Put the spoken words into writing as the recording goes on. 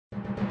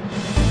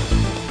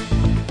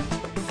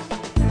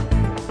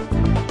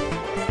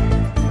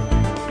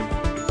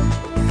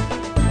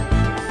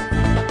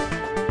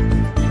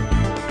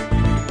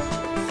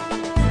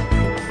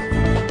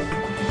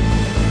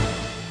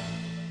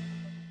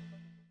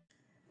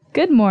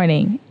Good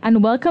morning,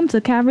 and welcome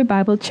to Calvary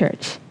Bible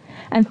Church.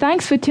 And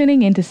thanks for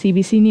tuning in to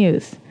CBC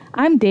News.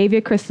 I'm Davia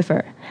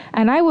Christopher,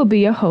 and I will be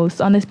your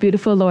host on this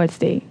beautiful Lord's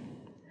Day.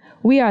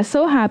 We are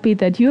so happy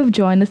that you have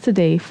joined us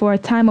today for a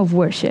time of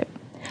worship.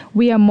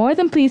 We are more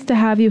than pleased to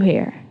have you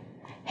here.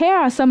 Here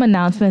are some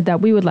announcements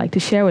that we would like to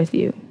share with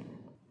you.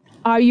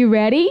 Are you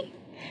ready?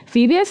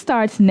 VBS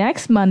starts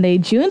next Monday,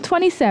 June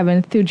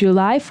 27th through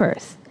July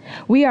 1st.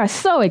 We are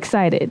so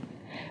excited.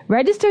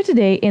 Register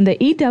today in the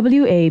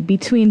EWA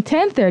between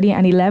 10:30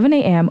 and 11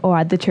 a.m. or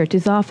at the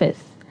church's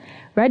office.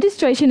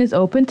 Registration is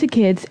open to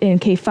kids in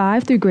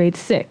K-5 through grade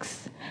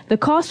 6. The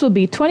cost will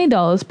be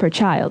 $20 per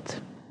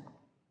child.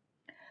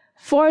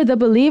 For the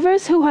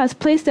believers who has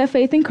placed their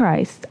faith in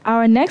Christ,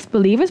 our next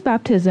believer's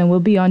baptism will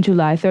be on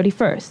July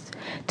 31st.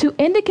 To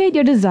indicate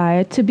your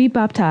desire to be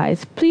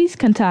baptized, please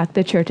contact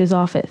the church's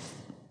office.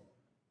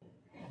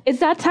 It's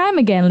that time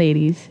again,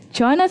 ladies.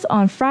 Join us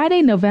on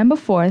Friday, November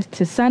 4th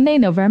to Sunday,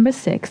 November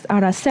 6th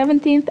at our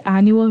 17th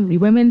Annual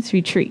Women's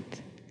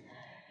Retreat.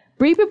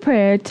 Be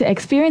prepared to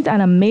experience an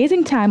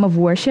amazing time of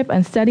worship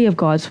and study of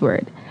God's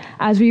Word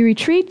as we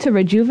retreat to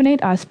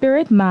rejuvenate our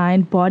spirit,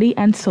 mind, body,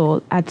 and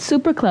soul at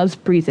Super Club's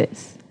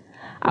Breezes.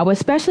 Our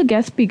special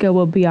guest speaker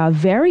will be our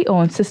very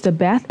own Sister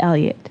Beth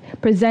Elliott,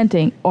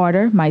 presenting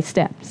Order My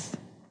Steps.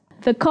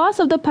 The cost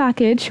of the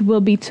package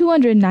will be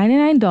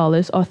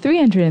 $299 or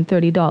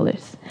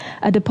 $330.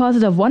 A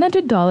deposit of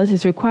 $100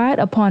 is required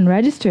upon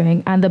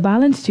registering and the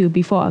balance due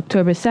before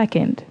October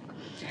 2nd.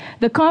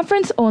 The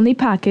conference-only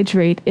package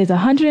rate is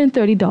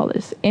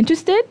 $130.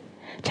 Interested?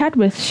 Chat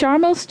with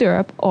Sharmil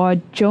Stirrup or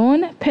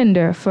Joan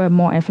Pinder for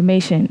more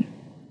information.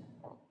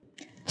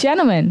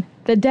 Gentlemen,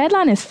 the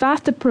deadline is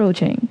fast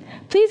approaching.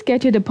 Please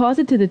get your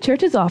deposit to the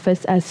church's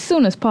office as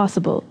soon as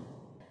possible.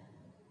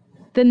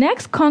 The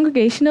next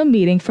congregational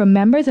meeting for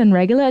members and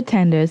regular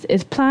attenders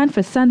is planned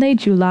for Sunday,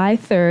 July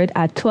 3rd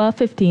at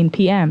 12:15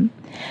 p.m.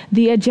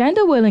 The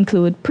agenda will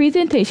include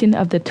presentation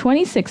of the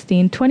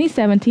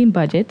 2016-2017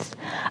 budgets,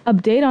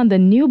 update on the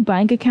new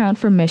bank account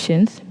for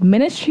missions,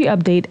 ministry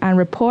update, and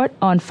report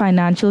on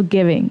financial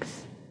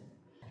givings.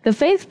 The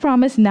faith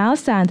promise now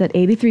stands at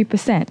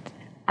 83%.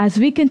 As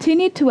we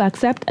continue to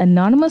accept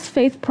anonymous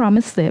faith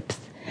promise slips,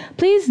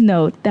 please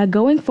note that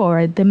going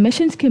forward, the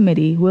Missions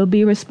Committee will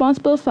be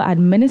responsible for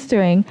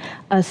administering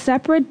a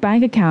separate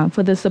bank account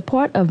for the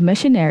support of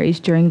missionaries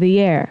during the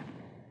year.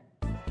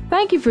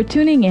 Thank you for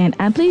tuning in,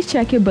 and please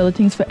check your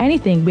bulletins for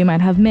anything we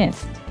might have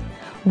missed.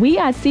 We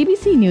at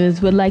CBC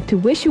News would like to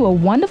wish you a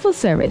wonderful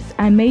service,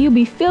 and may you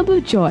be filled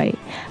with joy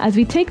as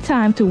we take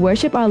time to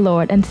worship our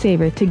Lord and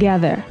Savior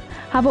together.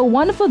 Have a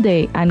wonderful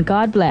day, and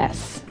God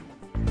bless.